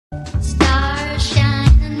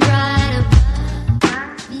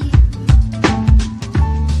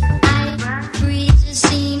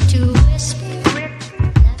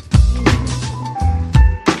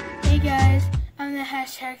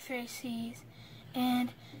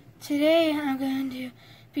and today I'm going to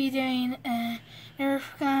be doing a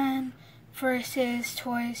Nerf Gun versus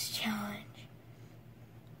Toys challenge.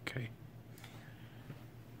 Okay.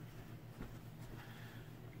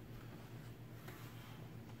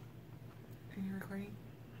 Are you recording?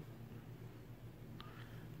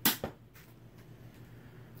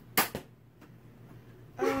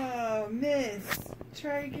 Oh, miss.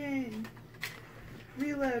 Try again.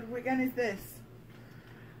 Reload. What gun is this?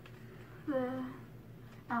 Oh,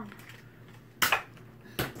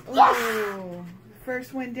 the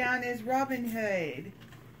first one down is Robin Hood.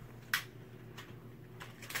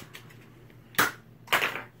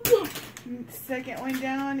 Second one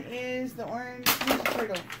down is the orange Ninja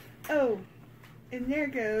Turtle. Oh, and there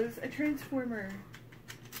goes a Transformer.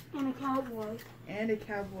 And a cowboy. And a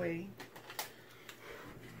cowboy.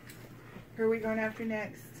 Who are we going after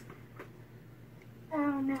next? I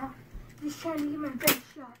don't know. Just trying to get my best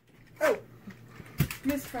shot. Oh,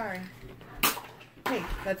 misfire. Hey,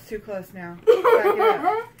 that's too close now. Back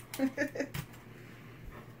it up.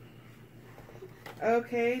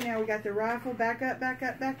 Okay, now we got the rifle. Back up, back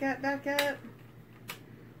up, back up, back up.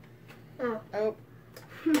 Oh.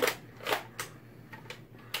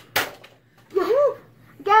 Woo!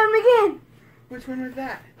 Got him again. Which one was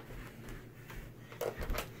that?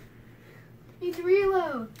 Need to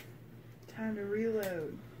reload. Time to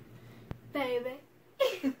reload. Baby.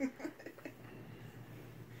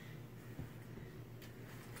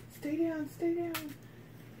 Stay down, stay down.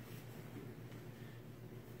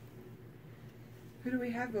 Who do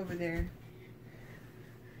we have over there?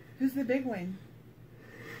 Who's the big one?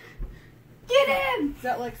 Get him! Is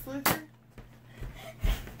that Lex Luthor?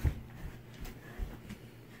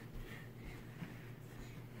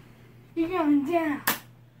 You're going down.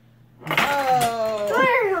 Oh!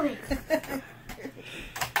 Clearly.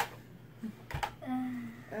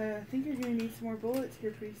 I think you're going to need some more bullets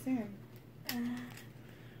here pretty soon.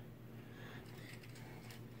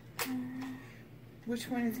 Which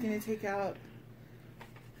one is going to take out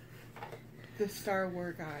the Star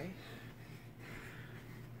Wars guy?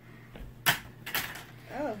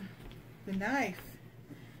 Oh, the knife.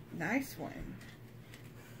 Nice one.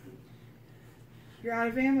 You're out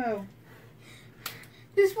of ammo.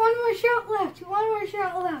 There's one more shot left. One more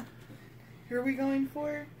shot left. Who are we going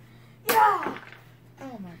for? Yeah!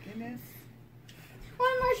 Oh my goodness.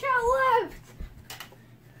 One more shot left.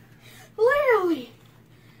 Literally.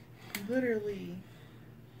 Literally.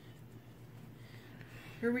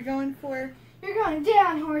 Who are we going for? You're going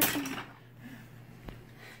down, horsey.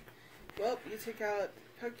 Well, you took out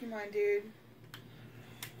Pokemon, dude.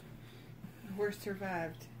 The horse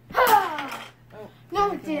survived. Ah! Oh, No,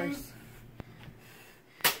 the it didn't. horse.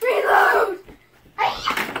 Reload!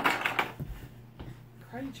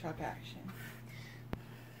 Karate chop action.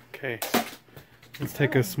 Okay. Let's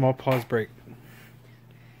take a small pause break.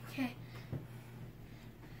 Okay,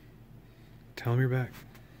 Tell them you're back.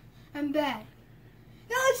 I'm back.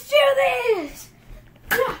 Now let's do this!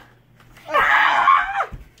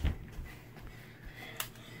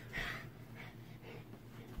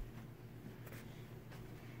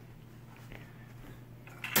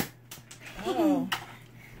 Oh,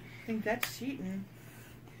 I think that's cheating.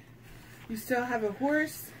 You still have a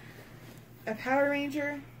horse, a Power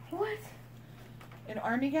Ranger, What? an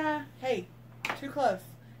army guy. Hey, too close.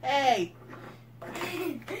 Hey!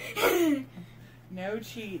 No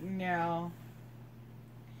cheating now.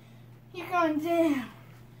 You're going down.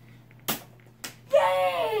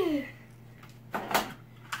 Yay!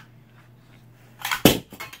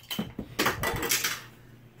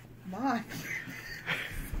 Come on.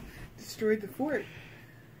 Destroyed the fort.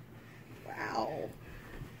 Wow.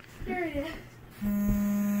 There it is.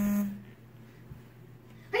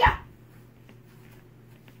 Yeah.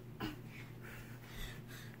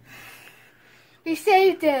 We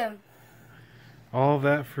saved him. All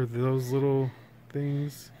that for those little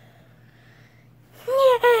things.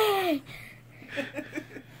 Yay!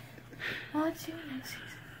 On to next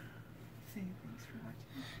season.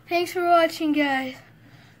 Thanks for watching, guys.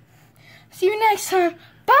 See you next time.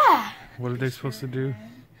 Bye. What are they supposed to do?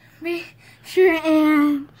 Be sure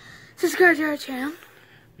and subscribe to our channel.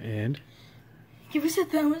 And? Give us a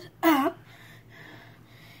thumbs up.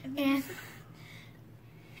 And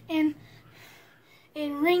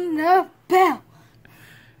ring the bell.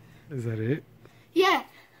 Is that it? Yeah.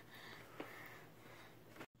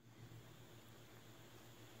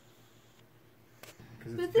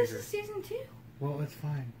 But this is season 2. Well, it's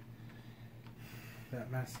fine. That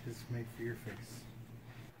mask is made for your face.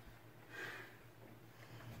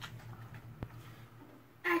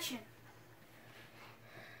 Action.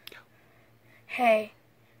 Hey,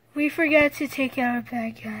 We forgot to take out a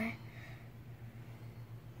bad guy.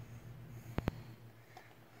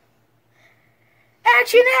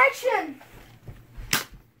 Action, action!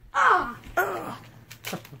 Ah!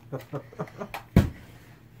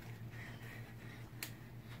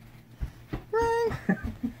 Run!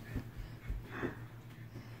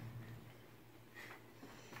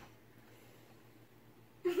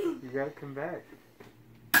 You gotta come back.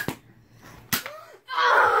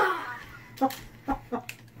 Ah!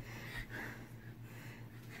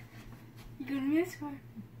 You gonna miss her?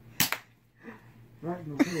 Right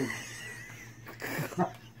in the head.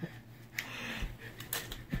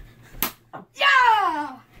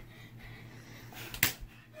 Yeah!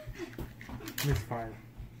 Misfire.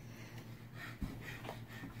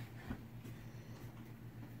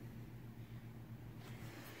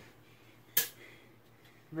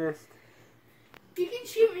 Missed. You can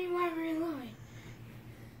shoot me while I'm reloading.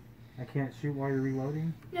 I can't shoot while you're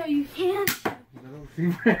reloading? No, you can't. I don't see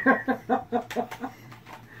where.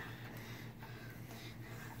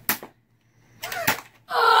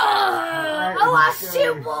 I lost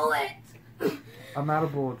 2 bullets. I'm out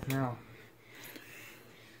of bullets now.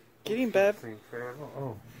 Get him, Beb.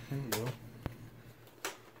 Oh, there you go.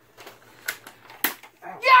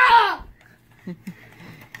 Yeah!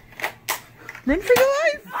 Run for your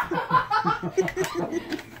life!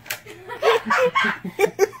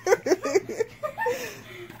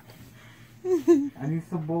 I need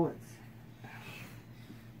some bullets.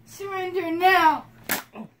 Surrender now.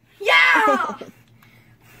 Yeah!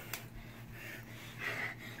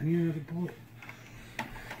 I need another bullet.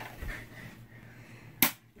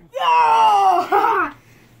 Yeah!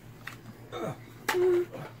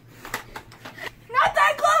 Not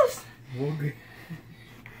that close. Okay.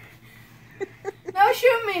 Now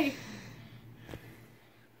shoot me.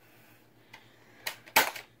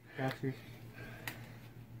 Got you.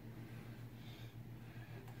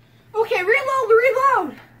 Okay,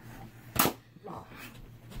 reload.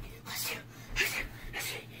 Let's do.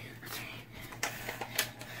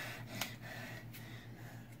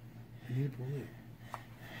 I need a bullet.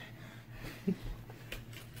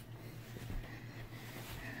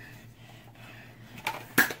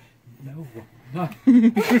 No. Not.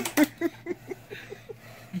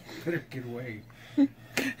 Better get away.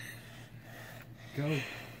 Go.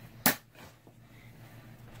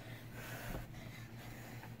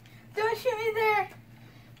 Don't shoot me there.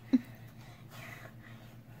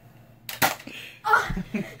 Ah.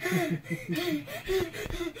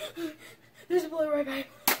 There's a bullet right by.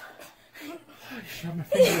 Shot my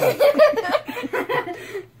finger off.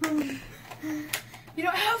 You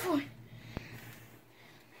don't have one.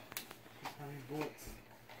 How many bullets?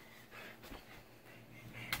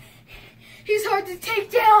 He's hard to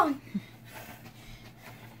take down.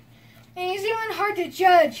 And he's even hard to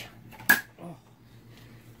judge.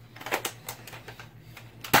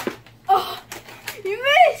 Oh, you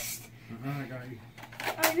missed. I got you.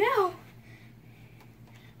 I know.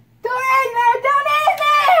 Don't aim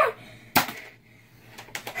there!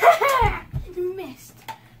 You missed.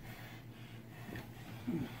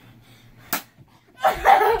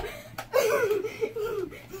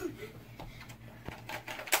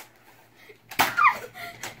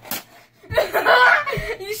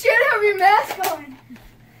 You should have your mask on.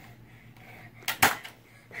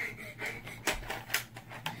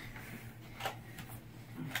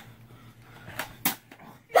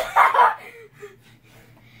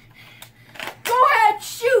 Go ahead,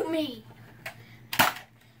 shoot me.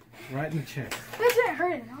 Right in the chest. Doesn't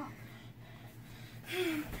hurt at all.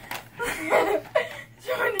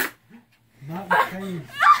 Jordan. Not in the face.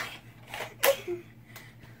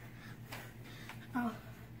 Oh.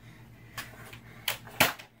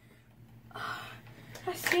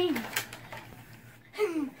 I seen.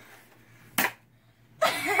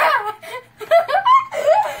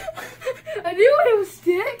 I knew it would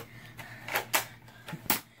stick.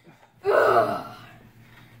 Ugh.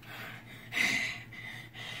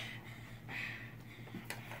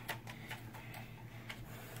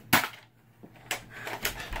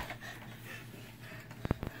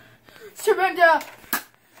 Surrender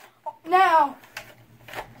now.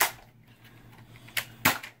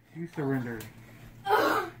 You surrendered.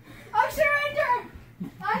 I surrender.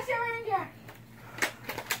 I surrender.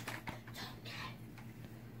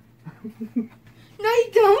 No,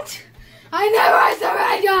 you don't. I never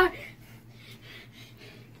surrender.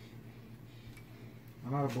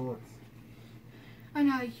 I'm out of bullets. I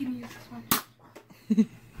know, you can use this one.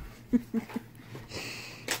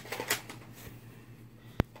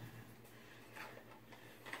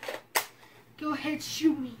 Go ahead,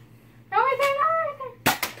 shoot me. No, right there, no, right there.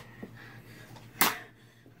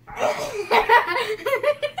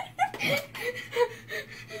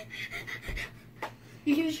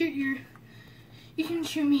 shoot you. You can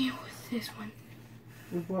shoot me with this one.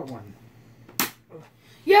 With what one?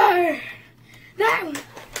 Yeah, that one.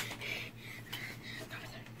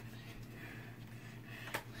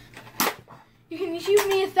 You can shoot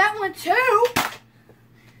me with that one too.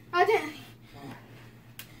 I didn't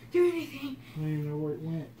do anything. I don't even know where it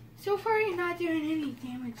went. So far, you're not doing any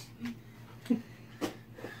damage to me.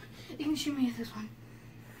 You can shoot me with this one.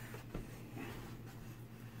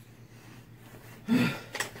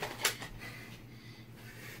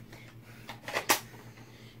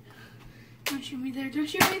 Don't shoot me there. Don't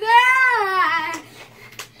shoot me there.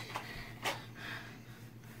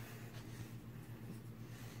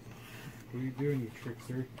 What are you doing, you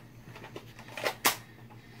trickster?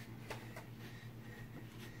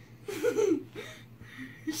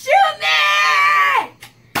 Shoot me!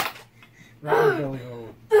 Right in the belly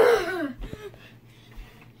hole.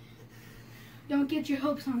 Don't get your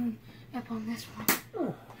hopes up on this one.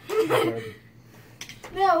 Okay.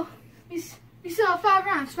 No, we still have 5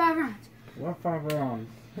 rounds. 5 rounds. What 5 rounds?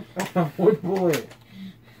 What bullet?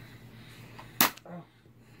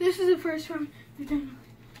 This is the first round we've done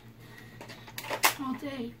all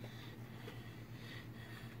day.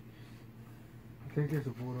 I think there's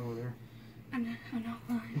a bullet over there. I'm not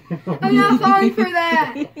falling. I'm not falling for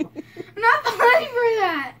that. I'm not falling for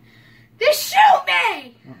that. Just shoot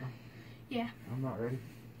me! Yeah. I'm not ready.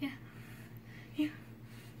 Yeah. Yeah.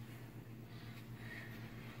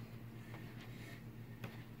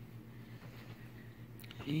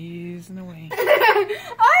 Easing away. I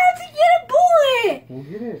have to get a bullet! We'll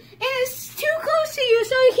get it. And it's too close to you,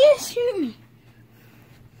 so you can't shoot me.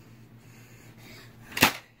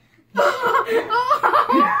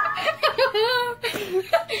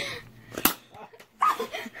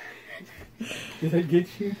 Did I get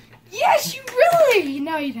you? Yes, you really!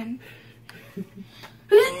 No, you didn't.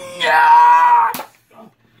 No!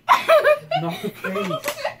 Not the face.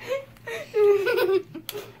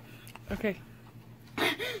 Okay.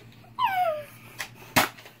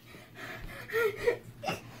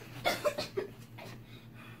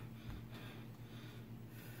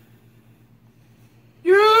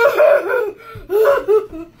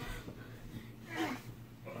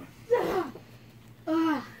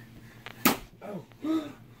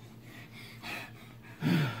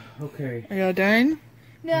 Okay. Are y'all done?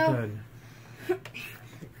 No. I'm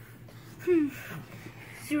done.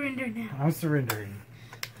 Surrender now. I'm surrendering.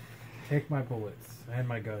 Take my bullets and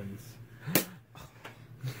my guns.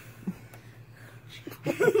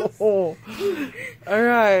 Oh.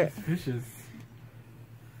 Alright. Vicious.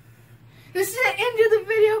 This is the end of the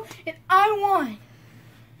video, and I won.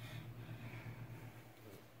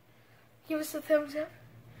 Give us a thumbs up,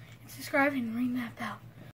 and subscribe, and ring that bell.